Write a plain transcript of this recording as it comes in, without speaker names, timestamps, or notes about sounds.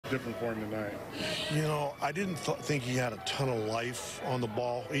different for him tonight? You know, I didn't think he had a ton of life on the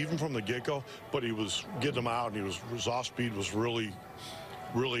ball, even from the get-go, but he was getting them out, and his off-speed was really,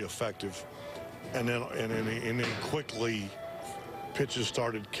 really effective. And then quickly, pitches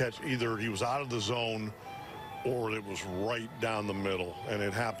started either he was out of the zone or it was right down the middle, and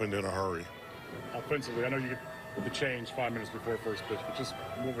it happened in a hurry. Offensively, I know you get the change 5 minutes before first pitch, but just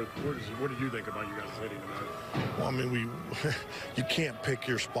what do you think about you guys hitting tonight? Well, I mean, you can't pick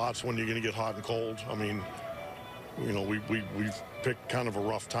your spots when you're going to get hot and cold. I mean, you know, we've picked kind of a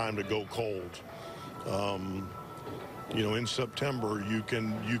rough time to go cold. You know, in September, you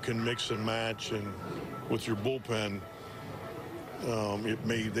can mix and match, and with your bullpen, I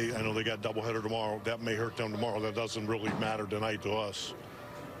know they got doubleheader tomorrow. That may hurt them tomorrow. That doesn't really matter tonight to us.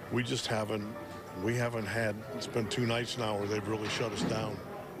 We just haven't had. It's been 2 nights now where they've really shut us down.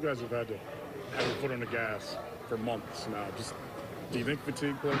 You guys have had to have your foot on the gas for months now. Just, do you think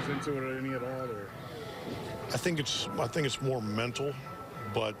fatigue plays into it any at all, or? I think it's more mental,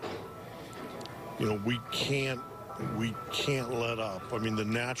 but you know, we can't let up. I mean, the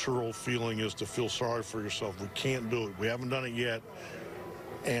natural feeling is to feel sorry for yourself. We can't do it. We haven't done it yet.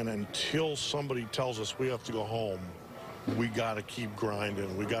 And until somebody tells us we have to go home, we got to keep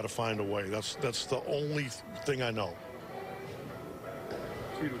grinding. We got to find a way. That's the only thing I know.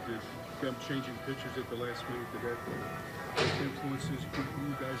 Tito, did them changing pitchers at the last minute, did that influences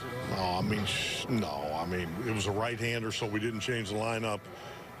you guys at all? No, I mean, it was a right-hander, so we didn't change the lineup.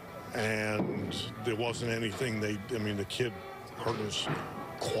 And there wasn't anything the kid hurt his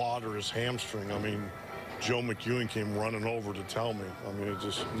quad or his hamstring. I mean, Joe McEwen came running over to tell me. I mean, it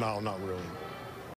just, no, not really.